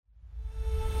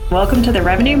Welcome to the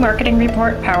Revenue Marketing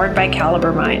Report powered by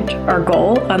Caliber Mind. Our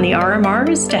goal on the RMR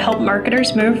is to help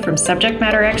marketers move from subject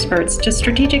matter experts to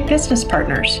strategic business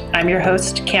partners. I'm your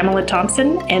host, Camela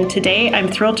Thompson, and today I'm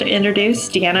thrilled to introduce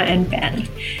Deanna and Ben.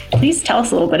 Please tell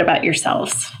us a little bit about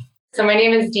yourselves. So my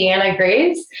name is Deanna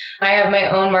Graves. I have my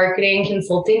own marketing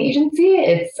consulting agency.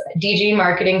 It's DG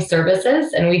Marketing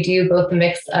Services, and we do both a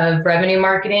mix of revenue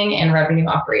marketing and revenue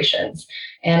operations.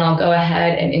 And I'll go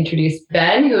ahead and introduce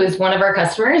Ben, who is one of our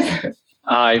customers.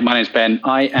 Hi, my name is Ben.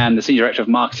 I am the Senior Director of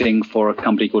Marketing for a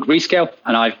company called Rescale,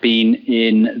 and I've been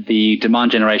in the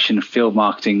demand generation field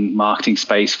marketing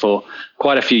space for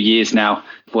quite a few years now.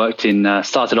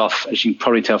 Started off, as you can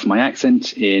probably tell from my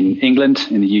accent, in England,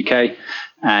 in the UK,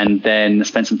 and then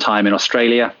spent some time in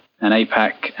Australia and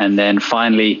APAC. And then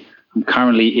finally, I'm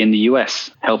currently in the US,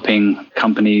 helping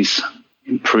companies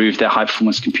improve their high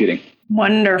performance computing.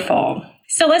 Wonderful.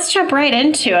 So let's jump right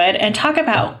into it and talk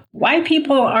about why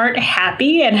people aren't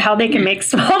happy and how they can make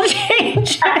small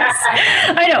changes.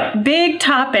 I know, big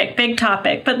topic,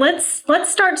 but let's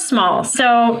start small.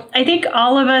 So I think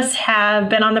all of us have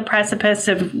been on the precipice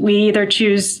of we either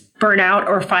choose burnout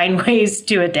or find ways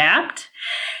to adapt.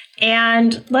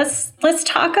 And let's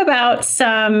talk about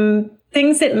some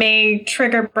things that may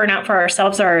trigger burnout for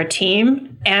ourselves or our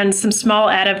team, and some small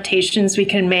adaptations we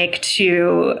can make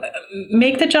to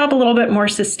make the job a little bit more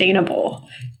sustainable.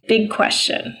 Big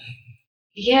question.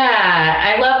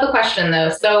 Yeah, I love the question though.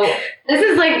 So this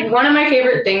is like one of my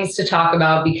favorite things to talk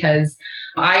about because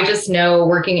I just know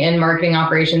working in marketing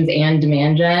operations and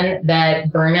demand gen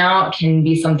that burnout can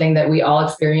be something that we all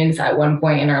experience at one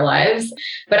point in our lives.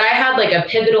 But I had like a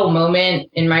pivotal moment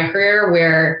in my career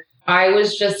where I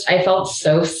felt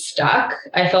so stuck.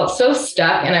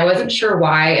 And I wasn't sure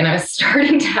why. And I was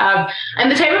starting to I'm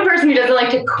the type of person who doesn't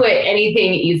like to quit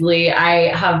anything easily.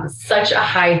 I have such a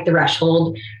high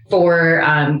threshold for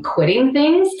quitting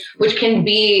things, which can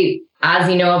be, as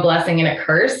you know, a blessing and a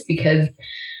curse because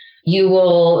you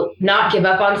will not give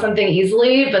up on something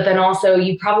easily, but then also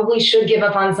you probably should give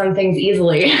up on some things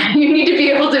easily. You need to be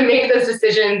able to make those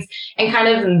decisions and kind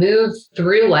of move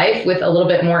through life with a little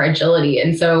bit more agility.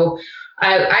 And so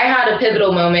I had a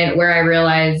pivotal moment where I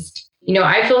realized,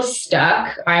 I feel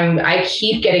stuck. I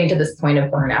keep getting to this point of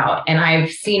burnout, and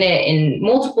I've seen it in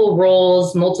multiple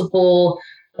roles, multiple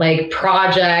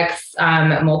projects,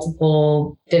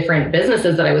 multiple different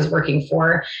businesses that I was working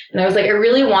for. And I was like, I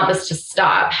really want this to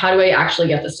stop. How do I actually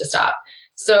get this to stop?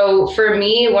 So for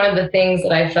me, one of the things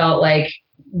that I felt like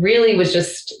really was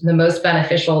just the most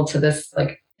beneficial to this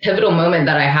pivotal moment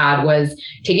that I had was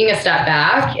taking a step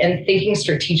back and thinking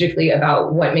strategically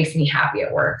about what makes me happy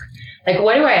at work.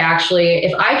 What do I actually,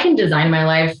 if I can design my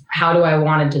life, how do I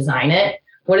want to design it?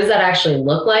 What does that actually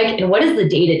look like? And what is the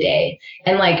day-to-day?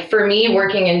 And for me,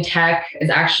 working in tech is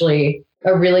actually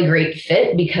a really great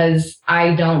fit because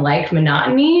I don't like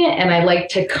monotony and I like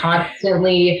to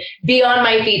constantly be on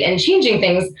my feet and changing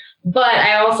things. But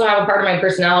I also have a part of my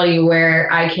personality where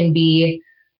I can be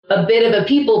a bit of a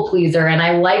people pleaser, and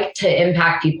I like to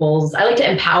I like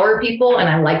to empower people, and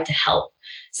I like to help.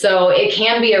 So it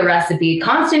can be a recipe,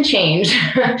 constant change.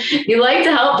 You like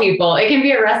to help people. It can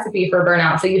be a recipe for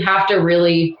burnout. So you have to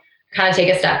really kind of take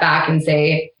a step back and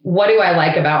say, what do I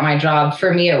like about my job?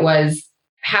 For me, it was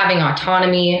having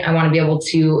autonomy. I want to be able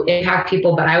to impact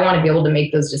people, but I want to be able to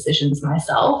make those decisions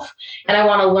myself. And I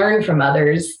want to learn from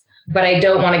others, but I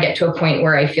don't want to get to a point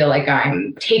where I feel like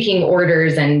I'm taking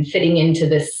orders and fitting into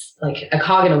this a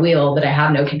cog in a wheel that I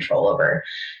have no control over.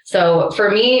 So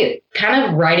for me, kind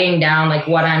of writing down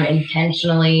what I'm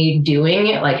intentionally doing,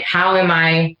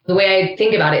 the way I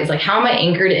think about it is how am I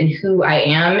anchored in who I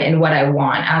am and what I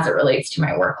want as it relates to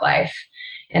my work life.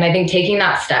 And I think taking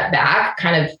that step back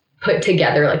kind of put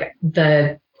together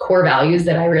the core values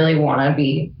that I really want to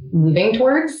be moving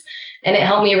towards. And it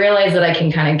helped me realize that I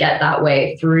can kind of get that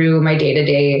way through my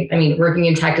day-to-day. I mean, working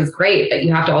in tech is great, but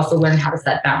you have to also learn how to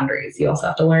set boundaries. You also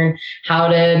have to learn how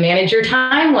to manage your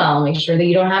time well, make sure that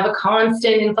you don't have a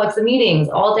constant influx of meetings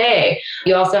all day.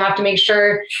 You also have to make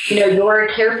sure, you're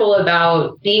careful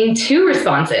about being too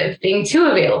responsive, being too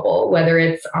available, whether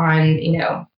it's on,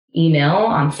 email,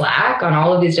 on Slack, on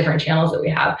all of these different channels that we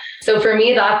have. So for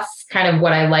me, that's kind of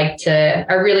what I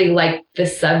really like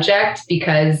this subject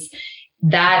because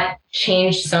that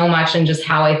changed so much in just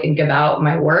how I think about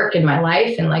my work and my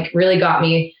life, and really got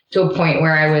me to a point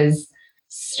where I was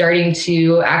starting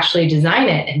to actually design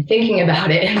it and thinking about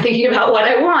it and thinking about what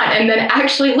I want, and then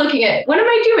actually looking at what am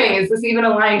I doing? Is this even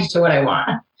aligned to what I want?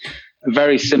 A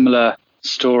very similar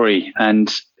story.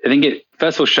 And I think it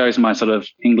first of all shows my sort of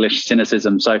English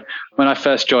cynicism. So when I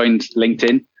first joined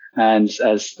LinkedIn and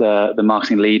as the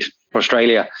marketing lead for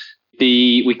Australia,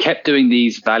 we kept doing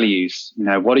these values.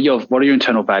 What are your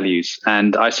internal values?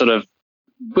 And I sort of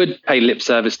would pay lip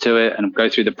service to it and go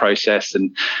through the process.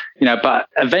 And, but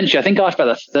eventually, I think after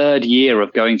about the third year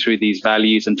of going through these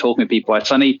values and talking to people, I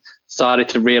suddenly started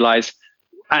to realize,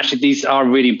 actually, these are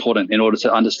really important in order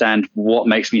to understand what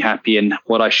makes me happy and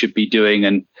what I should be doing,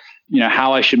 and,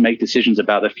 how I should make decisions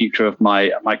about the future of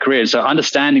my career. So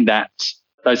understanding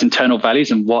those internal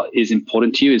values and what is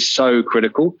important to you is so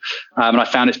critical. And I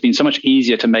found it's been so much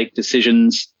easier to make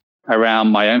decisions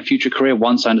around my own future career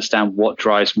once I understand what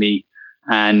drives me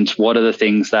and what are the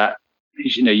things that,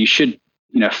 you should,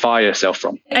 fire yourself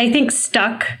from. I think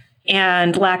stuck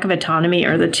and lack of autonomy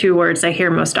are the two words I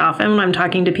hear most often when I'm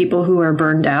talking to people who are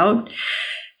burned out.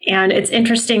 And it's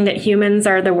interesting that humans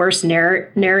are the worst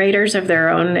narrators of their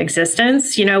own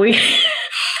existence.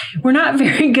 We're not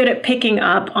very good at picking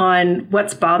up on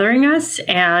what's bothering us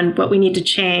and what we need to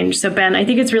change. So, Ben, I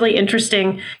think it's really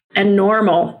interesting and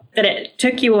normal that it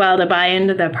took you a while to buy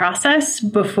into the process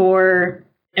before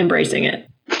embracing it.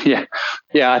 Yeah.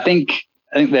 I think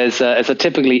there's a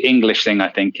typically English thing, I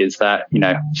think, is that,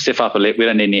 stiff upper lip, we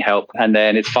don't need any help. And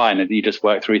then it's fine. And you just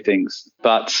work through things.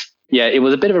 But yeah, it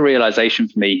was a bit of a realization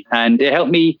for me, and it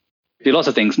helped me do lots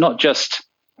of things, not just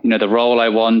the role I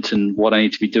want and what I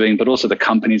need to be doing, but also the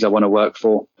companies I want to work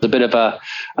for. It's a bit of a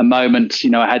moment,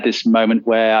 I had this moment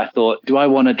where I thought, do I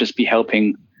want to just be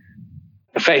helping?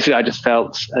 Effectively, I just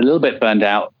felt a little bit burned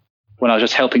out when I was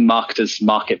just helping marketers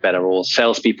market better or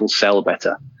salespeople sell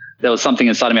better. There was something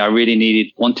inside of me I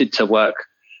really wanted to work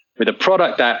with a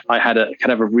product that I had a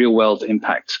kind of a real world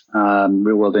impact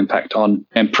on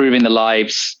improving the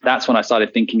lives. That's when I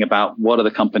started thinking about what are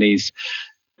the companies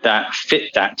that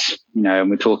fit that, and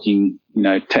we're talking,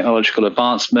 technological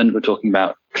advancement. We're talking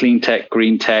about clean tech,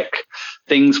 green tech,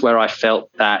 things where I felt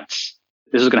that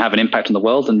this was going to have an impact on the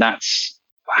world. And that's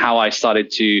how I started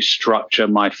to structure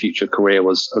my future career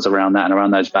was around that and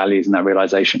around those values and that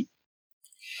realization.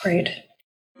 Great.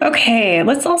 Okay,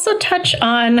 let's also touch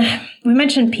on, we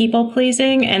mentioned people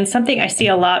pleasing, and something I see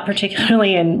a lot,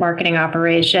 particularly in marketing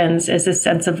operations, is this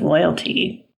sense of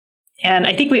loyalty. And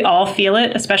I think we all feel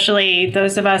it, especially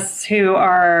those of us who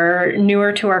are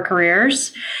newer to our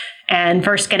careers and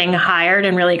first getting hired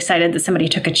and really excited that somebody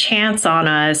took a chance on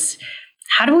us.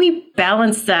 How do we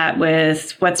balance that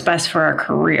with what's best for our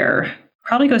career?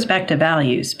 Probably goes back to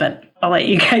values, but I'll let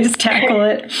you guys tackle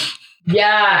it.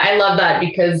 Yeah, I love that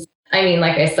because,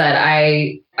 like I said,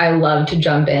 I love to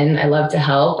jump in. I love to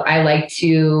help. I like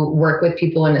to work with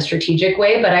people in a strategic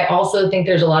way, but I also think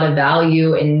there's a lot of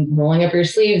value in rolling up your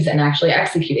sleeves and actually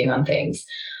executing on things.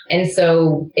 And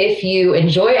so if you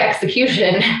enjoy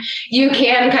execution, you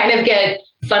can kind of get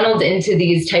funneled into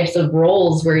these types of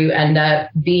roles where you end up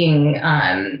being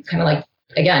kind of like,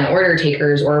 again, order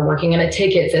takers or working in a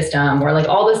ticket system, or like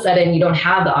all of a sudden you don't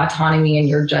have the autonomy and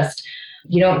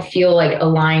you don't feel like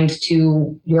aligned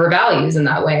to your values in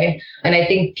that way. And I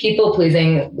think people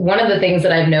pleasing, one of the things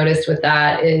that I've noticed with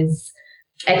that is,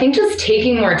 I think just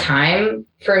taking more time,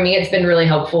 for me, it's been really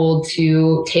helpful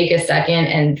to take a second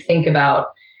and think about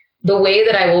the way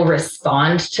that I will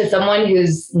respond to someone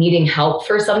who's needing help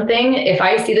for something. If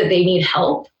I see that they need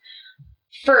help,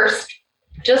 first,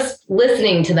 just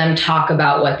listening to them talk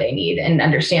about what they need and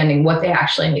understanding what they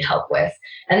actually need help with.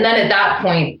 And then at that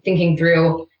point, thinking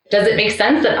through, does it make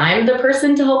sense that I'm the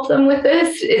person to help them with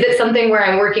this? Is it something where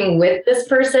I'm working with this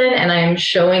person and I'm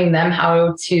showing them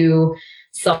how to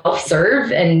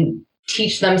self-serve and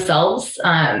teach themselves,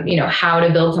 how to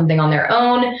build something on their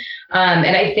own?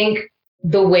 And I think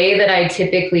the way that I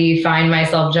typically find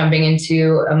myself jumping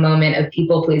into a moment of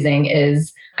people pleasing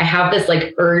is I have this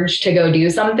like urge to go do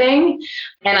something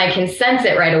and I can sense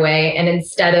it right away. And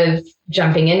instead of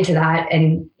jumping into that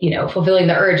and, fulfilling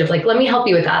the urge of like, let me help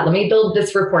you with that. Let me build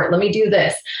this report. Let me do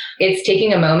this. It's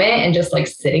taking a moment and just like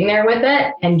sitting there with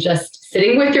it and just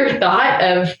sitting with your thought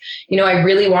of, I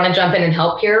really want to jump in and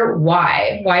help here.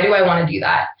 Why? Why do I want to do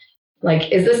that?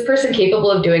 Like, is this person capable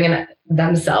of doing it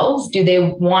themselves? Do they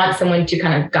want someone to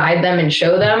kind of guide them and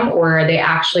show them, or are they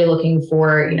actually looking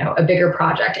for, a bigger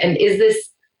project? And is this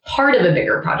part of a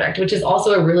bigger project, which is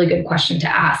also a really good question to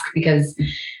ask, because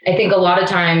I think a lot of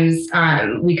times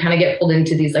we kind of get pulled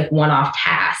into these like one-off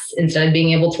tasks instead of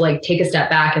being able to like take a step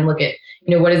back and look at,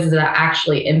 what is that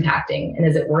actually impacting and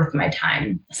is it worth my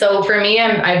time? So for me,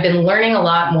 I've been learning a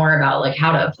lot more about like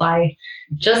how to apply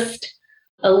just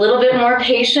a little bit more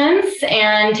patience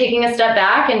and taking a step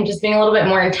back and just being a little bit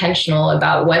more intentional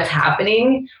about what's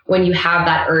happening when you have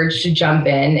that urge to jump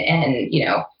in and,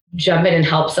 jump in and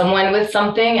help someone with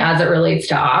something as it relates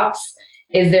to ops.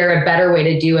 Is there a better way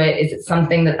to do it? Is it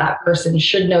something that person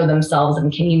should know themselves?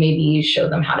 And can you maybe show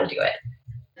them how to do it?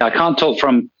 I can't talk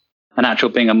from an actual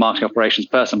being a marketing operations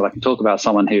person, but I can talk about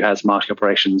someone who has marketing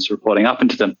operations reporting up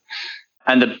into them.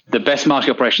 And the best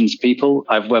marketing operations people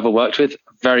I've ever worked with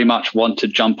very much want to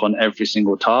jump on every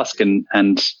single task and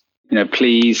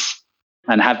please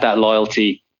and have that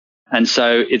loyalty. And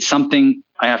so it's something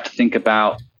I have to think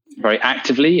about very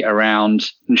actively around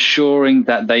ensuring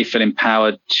that they feel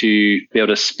empowered to be able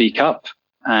to speak up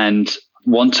and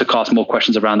want to ask more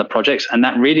questions around the projects. And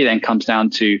that really then comes down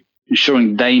to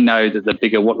ensuring they know that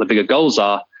what the bigger goals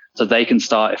are, so they can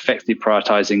start effectively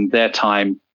prioritizing their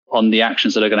time on the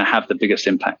actions that are going to have the biggest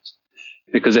impact.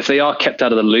 Because if they are kept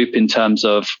out of the loop in terms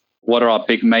of what are our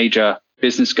big major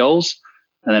business goals,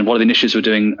 and then what are the initiatives we're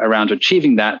doing around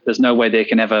achieving that, there's no way they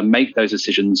can ever make those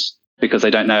decisions because they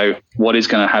don't know what is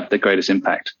going to have the greatest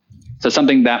impact. So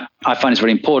something that I find is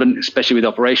very important, especially with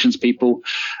operations people,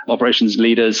 operations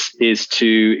leaders, is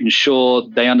to ensure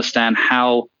they understand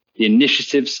how the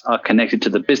initiatives are connected to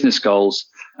the business goals,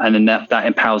 and then that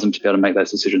empowers them to be able to make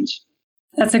those decisions.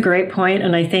 That's a great point,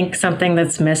 and I think something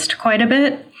that's missed quite a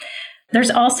bit.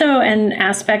 There's also an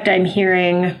aspect I'm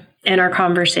hearing in our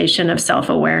conversation of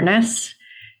self-awareness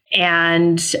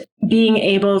and being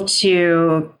able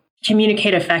to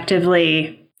communicate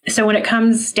effectively. So when it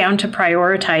comes down to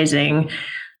prioritizing,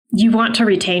 you want to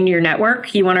retain your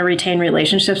network. You want to retain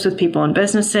relationships with people and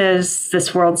businesses.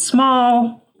 This world's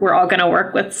small. We're all going to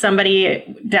work with somebody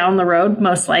down the road,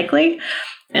 most likely.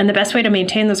 And the best way to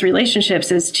maintain those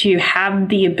relationships is to have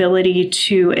the ability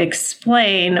to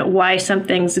explain why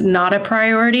something's not a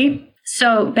priority.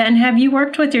 So, Ben, have you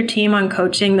worked with your team on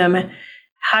coaching them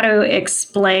how to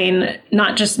explain,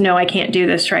 not just, no, I can't do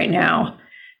this right now,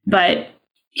 but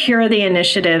here are the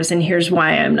initiatives and here's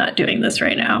why I'm not doing this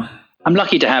right now? I'm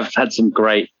lucky to have had some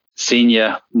great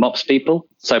senior MOPS people.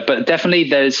 But definitely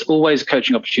there's always a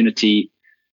coaching opportunity.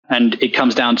 And it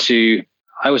comes down to,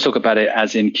 I always talk about it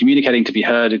as in communicating to be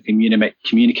heard and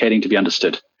communicating to be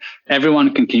understood.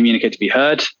 Everyone can communicate to be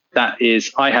heard. That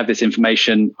is, I have this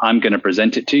information, I'm going to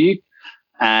present it to you.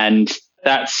 And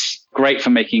that's great for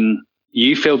making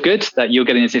you feel good that you're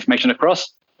getting this information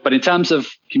across. But in terms of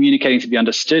communicating to be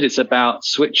understood, it's about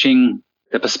switching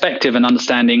the perspective and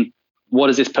understanding, what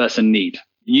does this person need?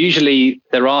 Usually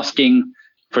they're asking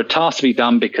for a task to be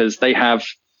done because they have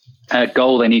a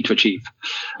goal they need to achieve.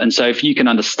 And so if you can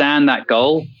understand that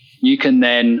goal, you can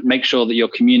then make sure that you're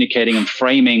communicating and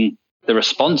framing the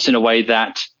response in a way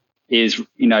that is,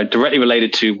 directly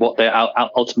related to what their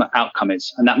ultimate outcome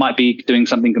is. And that might be doing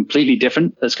something completely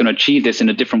different that's going to achieve this in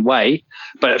a different way,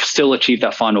 but still achieve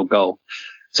that final goal.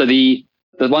 So the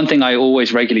one thing I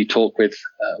always regularly talk with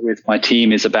my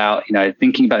team is about,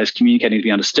 thinking about is communicating to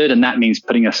be understood. And that means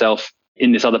putting yourself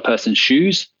in this other person's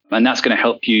shoes. And that's going to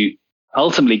help you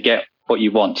ultimately get what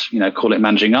you want. Call it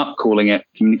managing up, calling it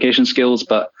communication skills,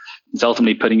 but it's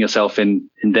ultimately putting yourself in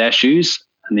their shoes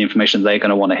and the information they're going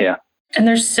to want to hear. And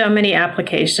there's so many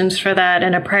applications for that.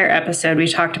 In a prior episode, we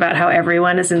talked about how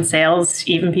everyone is in sales,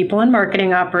 even people in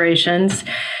marketing operations,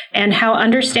 and how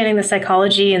understanding the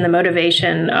psychology and the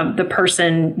motivation of the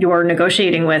person you're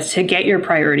negotiating with to get your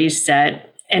priorities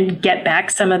set and get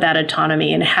back some of that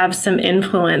autonomy and have some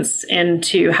influence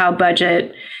into how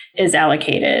budget is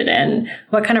allocated and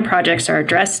what kind of projects are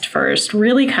addressed first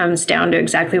really comes down to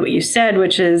exactly what you said,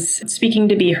 which is speaking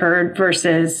to be heard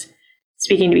versus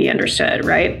speaking to be understood,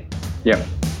 right? Yeah.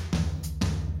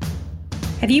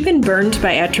 Have you been burned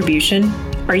by attribution?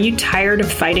 Are you tired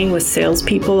of fighting with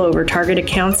salespeople over target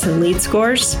accounts and lead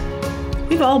scores?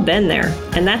 We've all been there,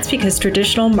 and that's because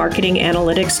traditional marketing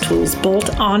analytics tools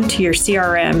bolt onto your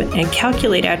CRM and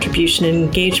calculate attribution and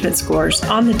engagement scores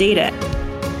on the data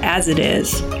as it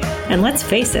is. And let's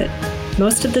face it,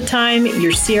 most of the time,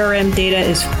 your CRM data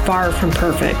is far from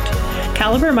perfect.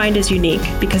 Caliber Mind is unique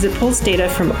because it pulls data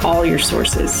from all your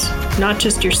sources, not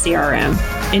just your CRM,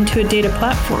 into a data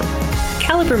platform.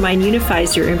 Caliber Mind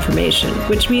unifies your information,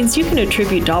 which means you can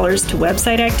attribute dollars to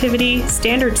website activity,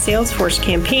 standard Salesforce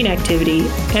campaign activity,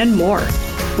 and more,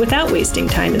 without wasting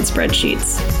time in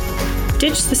spreadsheets.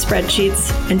 Ditch the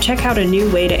spreadsheets and check out a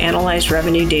new way to analyze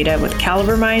revenue data with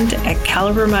Caliber Mind at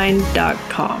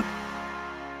calibermind.com.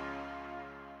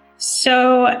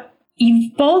 So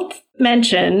you've both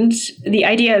mentioned the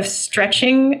idea of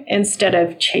stretching instead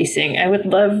of chasing. I would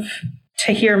love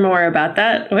to hear more about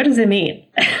that. What does it mean?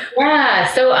 Yeah,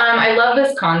 so I love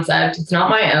this concept. It's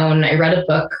not my own. I read a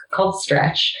book called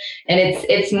Stretch, and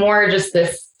it's more just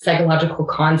this psychological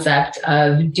concept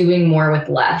of doing more with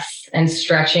less and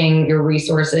stretching your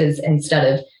resources instead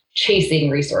of chasing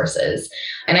resources.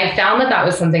 And I found that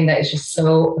was something that is just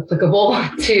so applicable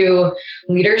to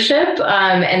leadership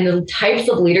and the types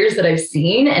of leaders that I've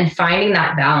seen, and finding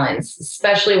that balance,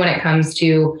 especially when it comes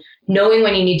to knowing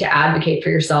when you need to advocate for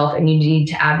yourself and you need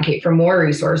to advocate for more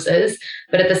resources,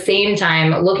 but at the same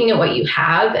time, looking at what you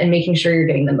have and making sure you're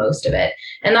getting the most of it.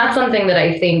 And that's something that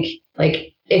I think,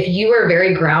 like, if you are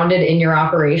very grounded in your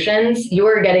operations, you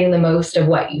are getting the most of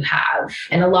what you have.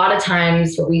 And a lot of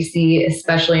times what we see,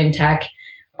 especially in tech,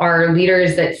 are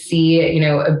leaders that see,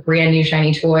 a brand new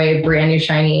shiny toy, brand new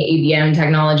shiny ABM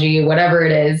technology, whatever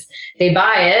it is, they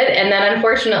buy it. And then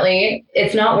unfortunately,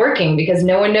 it's not working because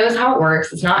no one knows how it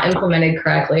works. It's not implemented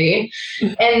correctly.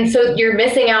 And so you're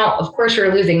missing out. Of course,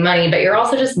 you're losing money, but you're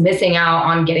also just missing out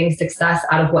on getting success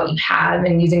out of what you have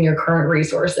and using your current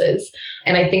resources.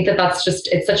 And I think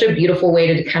it's such a beautiful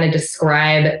way to kind of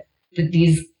describe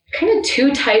these kind of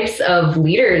two types of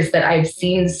leaders that I've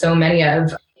seen so many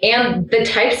of, and the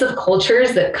types of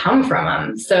cultures that come from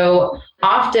them. So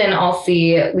often I'll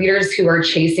see leaders who are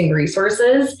chasing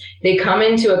resources. They come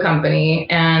into a company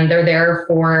and they're there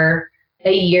for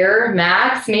a year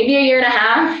max, maybe a year and a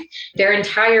half. Their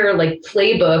entire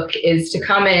playbook is to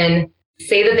come in,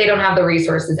 say that they don't have the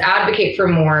resources, advocate for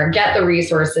more, get the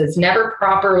resources, never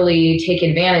properly take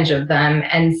advantage of them,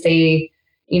 and say,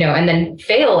 and then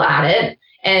fail at it.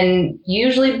 And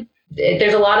usually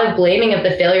there's a lot of blaming of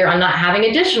the failure on not having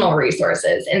additional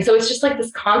resources. And so it's just like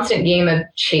this constant game of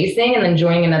chasing and then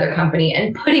joining another company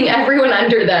and putting everyone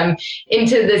under them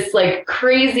into this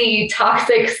crazy,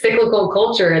 toxic, cyclical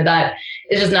culture that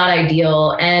is just not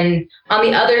ideal. And on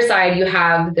the other side, you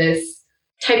have this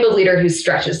type of leader who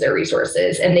stretches their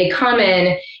resources, and they come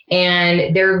in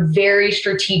and they're very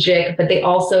strategic, but they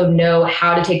also know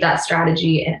how to take that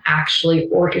strategy and actually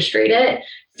orchestrate it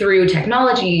through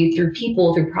technology, through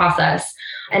people, through process.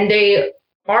 And they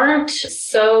aren't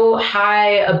so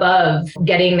high above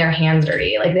getting their hands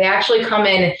dirty. They actually come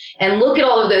in and look at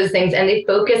all of those things, and they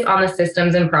focus on the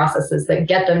systems and processes that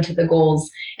get them to the goals,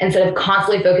 instead of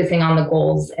constantly focusing on the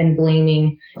goals and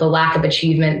blaming the lack of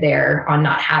achievement there on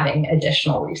not having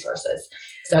additional resources.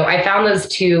 So I found those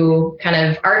two kind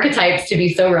of archetypes to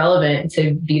be so relevant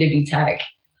to B2B tech.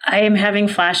 I am having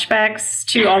flashbacks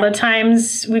to all the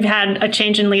times we've had a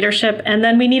change in leadership and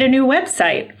then we need a new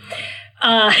website,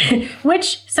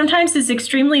 which sometimes is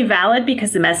extremely valid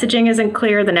because the messaging isn't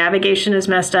clear, the navigation is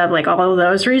messed up, all of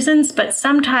those reasons. But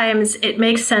sometimes it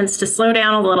makes sense to slow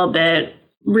down a little bit,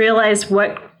 realize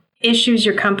what issues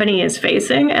your company is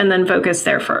facing, and then focus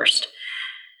there first.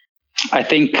 I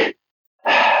think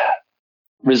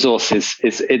resources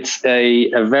it's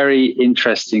a very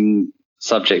interesting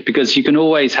subject because you can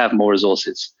always have more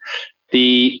resources.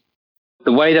 The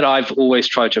way that I've always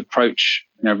tried to approach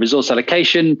resource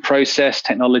allocation, process,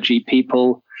 technology,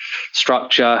 people,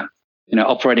 structure,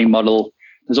 operating model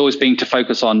has always been to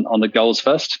focus on the goals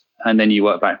first, and then you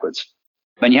work backwards.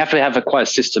 And you have to have quite a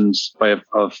systems way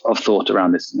of thought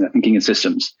around this, thinking in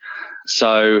systems.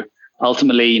 So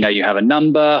ultimately, you have a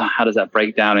number. How does that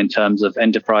break down in terms of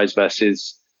enterprise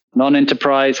versus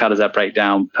non-enterprise? How does that break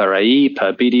down per AE,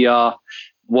 per BDR?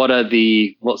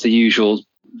 What's the usual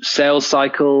sales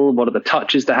cycle? What are the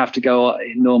touches that have to go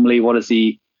normally?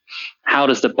 How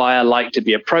does the buyer like to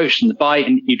be approached and buy?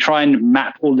 And you try and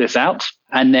map all this out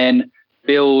and then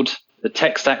build the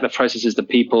tech stack, the processes, the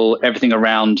people, everything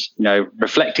around,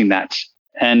 reflecting that.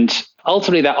 And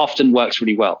ultimately that often works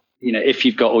really well, if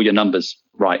you've got all your numbers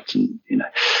right. And,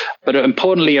 but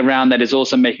importantly around that is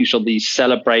also making sure that you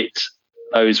celebrate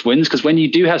those wins, because when you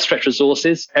do have stretched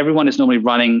resources, everyone is normally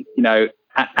running,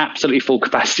 at absolutely full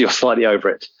capacity or slightly over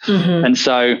it. Mm-hmm. And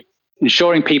so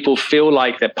ensuring people feel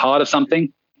like they're part of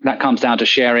something, that comes down to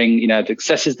sharing, the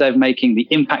successes they're making, the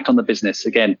impact on the business.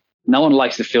 Again, no one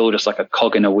likes to feel just like a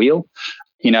cog in a wheel.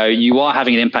 You are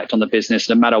having an impact on the business,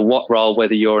 no matter what role,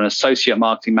 whether you're an associate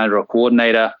marketing manager or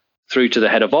coordinator through to the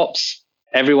head of ops.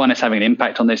 Everyone is having an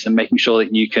impact on this, and making sure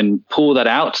that you can pull that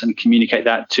out and communicate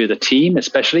that to the team,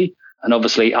 especially, and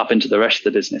obviously up into the rest of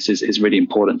the business is really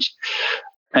important.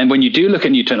 And when you do look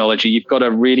at new technology, you've got a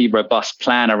really robust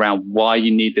plan around why you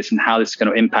need this and how this is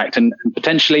going to impact. And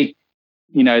potentially,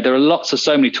 there are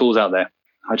so many tools out there.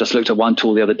 I just looked at one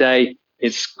tool the other day.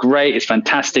 It's great. It's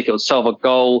fantastic. It will solve a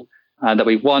goal that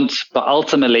we want. But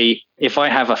ultimately, if I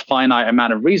have a finite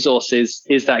amount of resources,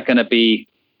 is that going to be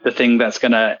the thing that's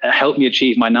going to help me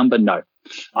achieve my number? No,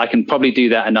 I can probably do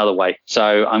that another way.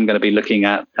 So I'm going to be looking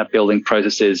at building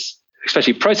processes,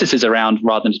 especially processes around,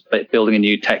 rather than just building a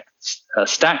new tech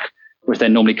stack, which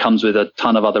then normally comes with a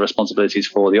ton of other responsibilities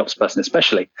for the ops person,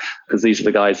 especially because these are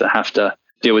the guys that have to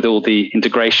deal with all the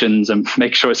integrations and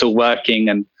make sure it's all working,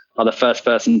 and are the first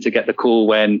person to get the call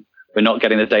when we're not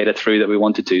getting the data through that we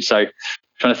wanted to. So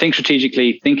trying to think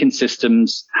strategically, think in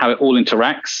systems, how it all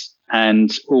interacts,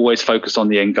 and always focus on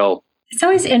the end goal. It's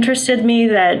always interested me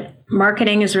that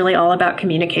marketing is really all about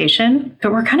communication,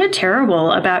 but we're kind of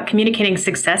terrible about communicating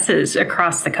successes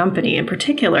across the company in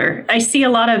particular. I see a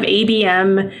lot of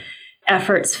ABM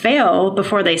efforts fail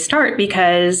before they start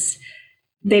because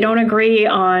they don't agree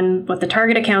on what the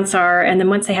target accounts are. And then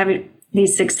once they have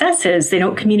these successes, they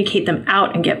don't communicate them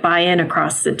out and get buy-in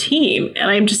across the team. And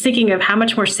I'm just thinking of how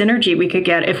much more synergy we could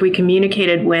get if we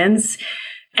communicated wins.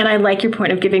 And I like your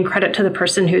point of giving credit to the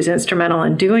person who's instrumental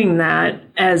in doing that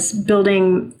as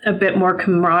building a bit more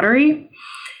camaraderie.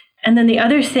 And then the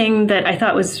other thing that I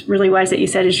thought was really wise that you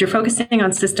said is you're focusing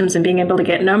on systems and being able to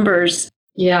get numbers.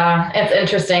 Yeah, it's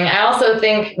interesting. I also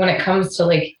think when it comes to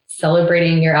like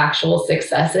celebrating your actual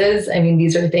successes, I mean,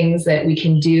 these are things that we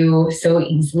can do so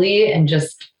easily and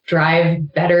just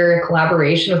drive better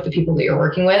collaboration with the people that you're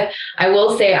working with. I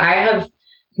will say I have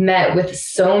met with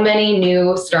so many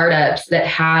new startups that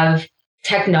have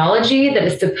technology that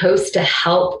is supposed to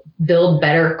help build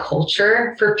better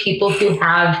culture for people who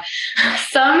have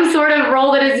some sort of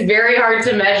role that is very hard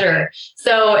to measure.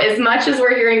 So as much as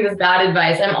we're hearing this bad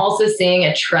advice, I'm also seeing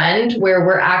a trend where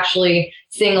we're actually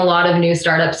seeing a lot of new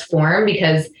startups form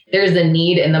because there's a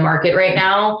need in the market right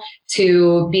now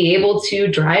to be able to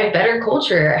drive better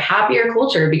culture, happier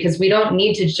culture, because we don't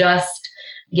need to just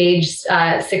gauge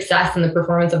success in the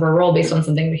performance of our role based on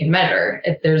something we can measure.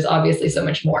 There's obviously so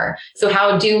much more. So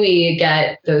how do we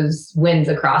get those wins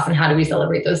across and how do we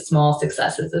celebrate those small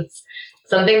successes? It's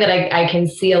something that I can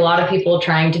see a lot of people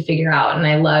trying to figure out. And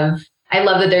I love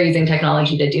that they're using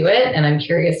technology to do it. And I'm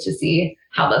curious to see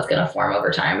how that's going to form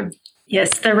over time.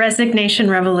 Yes, the resignation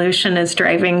revolution is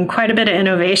driving quite a bit of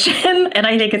innovation, and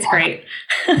I think it's great.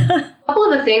 A couple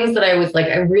of the things that I was like,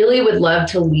 I really would love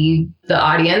to leave the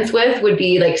audience with would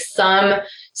be like some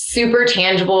super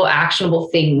tangible, actionable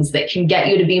things that can get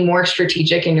you to be more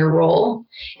strategic in your role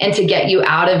and to get you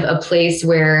out of a place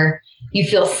where you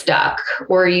feel stuck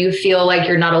or you feel like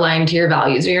you're not aligned to your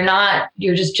values or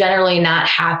you're just generally not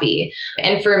happy.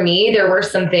 And for me, there were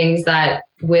some things that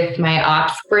with my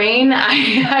ops brain,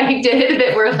 I did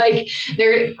that were like,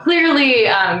 they're clearly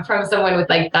from someone with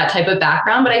like that type of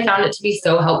background, but I found it to be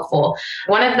so helpful.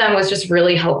 One of them was just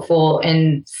really helpful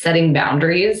in setting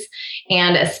boundaries.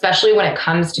 And especially when it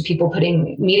comes to people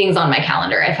putting meetings on my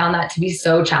calendar, I found that to be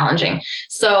so challenging.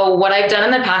 So what I've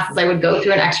done in the past is I would go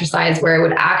through an exercise where I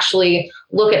would actually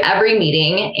look at every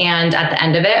meeting. And at the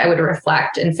end of it, I would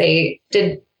reflect and say,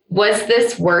 was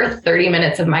this worth 30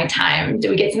 minutes of my time? Did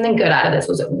we get something good out of this?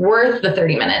 Was it worth the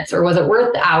 30 minutes or was it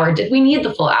worth the hour? Did we need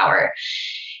the full hour?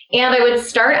 And I would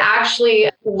start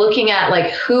actually looking at like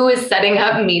who is setting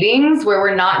up meetings where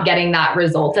we're not getting that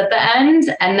result at the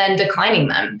end and then declining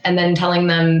them and then telling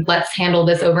them, let's handle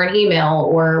this over an email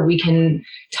or we can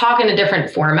talk in a different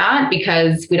format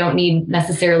because we don't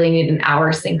necessarily need an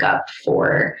hour sync up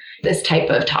for this type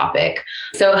of topic.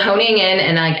 So honing in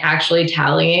and like actually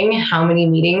tallying how many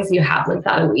meetings you have like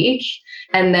that a week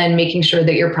and then making sure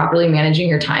that you're properly managing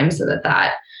your time so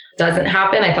that doesn't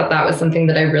happen. I thought that was something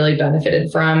that I really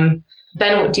benefited from.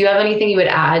 Ben, do you have anything you would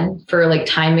add for like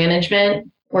time management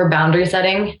or boundary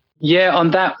setting? Yeah, on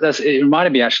that, it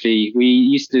reminded me actually, we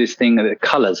used to do this thing of the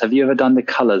colors. Have you ever done the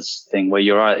colors thing where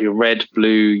you're red,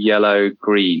 blue, yellow,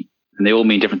 green, and they all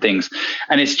mean different things?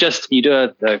 And it's just, you do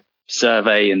a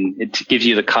survey and it gives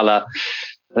you the color.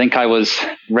 I think I was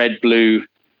red, blue,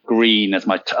 green as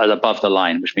above the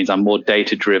line, which means I'm more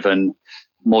data driven,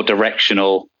 more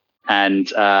directional.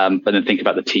 And but then think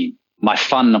about the team. My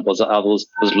fun was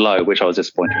low, which I was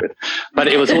disappointed with. But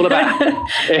it was all about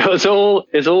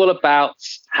it's all about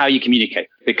how you communicate.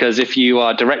 Because if you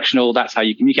are directional, that's how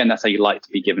you communicate, and that's how you like to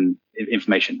be given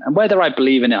information. And whether I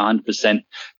believe in it 100%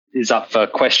 is up for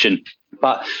question.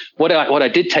 But what I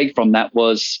did take from that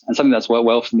was, and something that's worked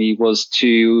well for me, was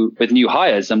with new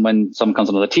hires and when someone comes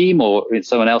onto the team or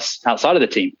someone else outside of the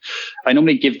team, I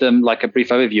normally give them like a brief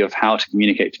overview of how to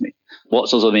communicate to me. What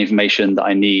sorts of information that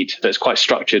I need that's quite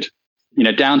structured,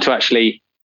 down to actually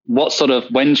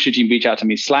when should you reach out to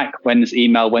me? Slack, when's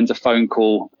email, when's a phone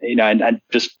call, and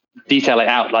just detail it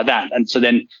out like that. And so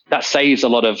then that saves a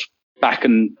lot of back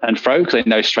and fro because they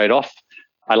know straight off.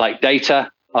 I like data.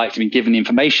 I like to be given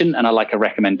information and I like a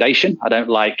recommendation. I don't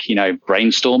like,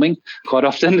 brainstorming quite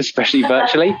often, especially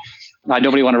virtually. I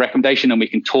normally want a recommendation and we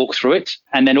can talk through it.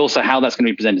 And then also how that's going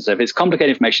to be presented. So if it's complicated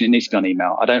information, it needs to be on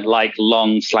email. I don't like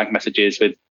long Slack messages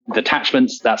with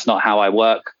attachments. That's not how I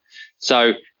work.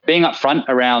 So being upfront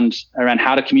around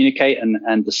how to communicate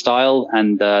and the style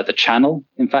and the channel,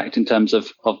 in fact, in terms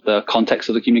of the context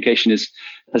of the communication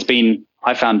has been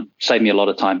I found saved me a lot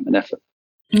of time and effort.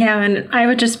 Yeah, and I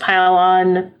would just pile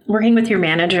on working with your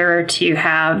manager to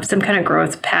have some kind of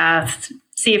growth path,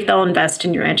 see if they'll invest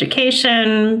in your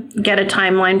education, get a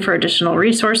timeline for additional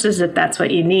resources if that's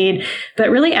what you need, but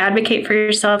really advocate for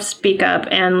yourself, speak up,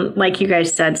 and like you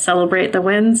guys said, celebrate the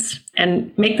wins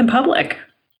and make them public.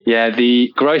 Yeah,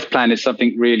 the growth plan is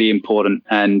something really important.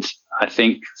 And I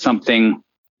think something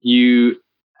you,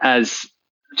 as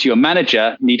to your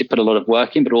manager, need to put a lot of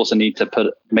work in, but also need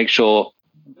to make sure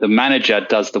the manager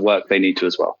does the work they need to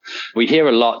as well. We hear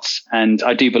a lot, and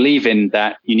I do believe in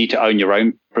that you need to own your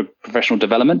own professional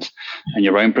development and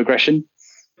your own progression.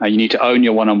 You need to own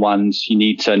your one-on-ones. You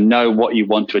need to know what you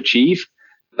want to achieve,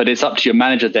 but it's up to your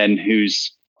manager then,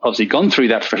 who's obviously gone through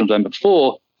that professional development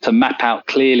before, to map out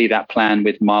clearly that plan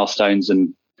with milestones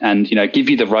and give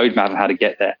you the roadmap of how to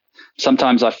get there.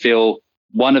 Sometimes I feel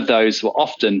one of those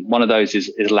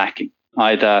is lacking.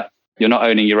 Either you're not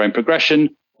owning your own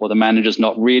progression, or the manager's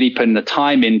not really putting the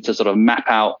time in to sort of map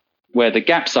out where the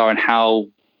gaps are and how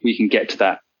we can get to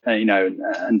that,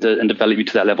 and develop you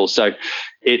to that level. So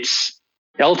it's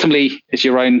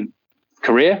your own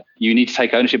career. You need to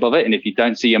take ownership of it. And if you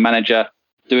don't see your manager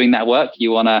doing that work, you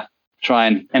want to try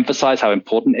and emphasize how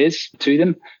important it is to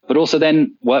them, but also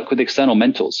then work with external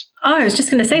mentors. Oh, I was just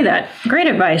going to say that. Great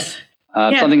advice.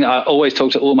 Something that I always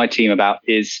talk to all my team about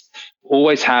is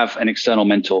always have an external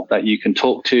mentor that you can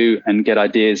talk to and get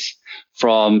ideas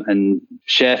from and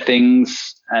share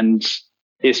things. And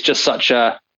it's just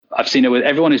I've seen it with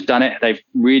everyone who's done it. They've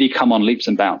really come on leaps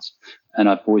and bounds. And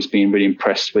I've always been really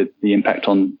impressed with the impact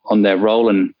on their role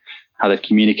and how they've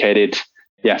communicated.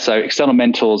 Yeah, so external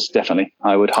mentors, definitely,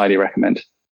 I would highly recommend.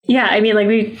 Yeah, I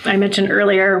mean, I mentioned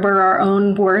earlier, we're our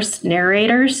own worst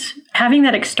narrators. Having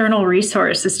that external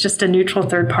resource is just a neutral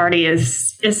third party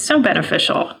is so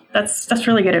beneficial. That's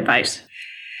really good advice.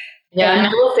 Yeah, and I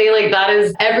will say that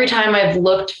is every time I've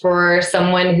looked for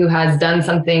someone who has done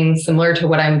something similar to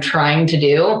what I'm trying to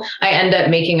do, I end up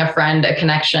making a friend, a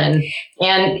connection.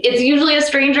 And it's usually a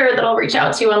stranger that I'll reach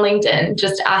out to on LinkedIn,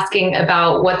 just asking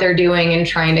about what they're doing and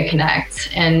trying to connect.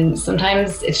 And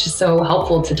sometimes it's just so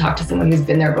helpful to talk to someone who's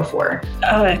been there before.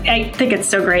 Oh, I think it's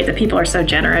so great that people are so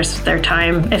generous with their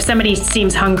time. If somebody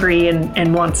seems hungry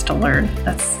and wants to learn,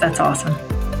 that's awesome.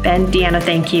 Ben, Deanna,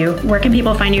 thank you. Where can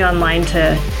people find you online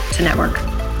to network?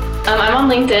 I'm on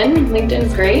LinkedIn. LinkedIn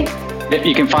is great. Yep,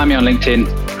 you can find me on LinkedIn.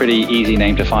 Pretty easy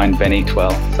name to find, Ben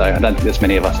Eatwell. So I don't think there's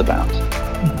many of us about.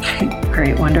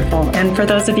 Great, wonderful. And for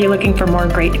those of you looking for more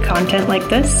great content like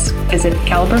this, visit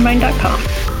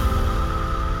calibermind.com.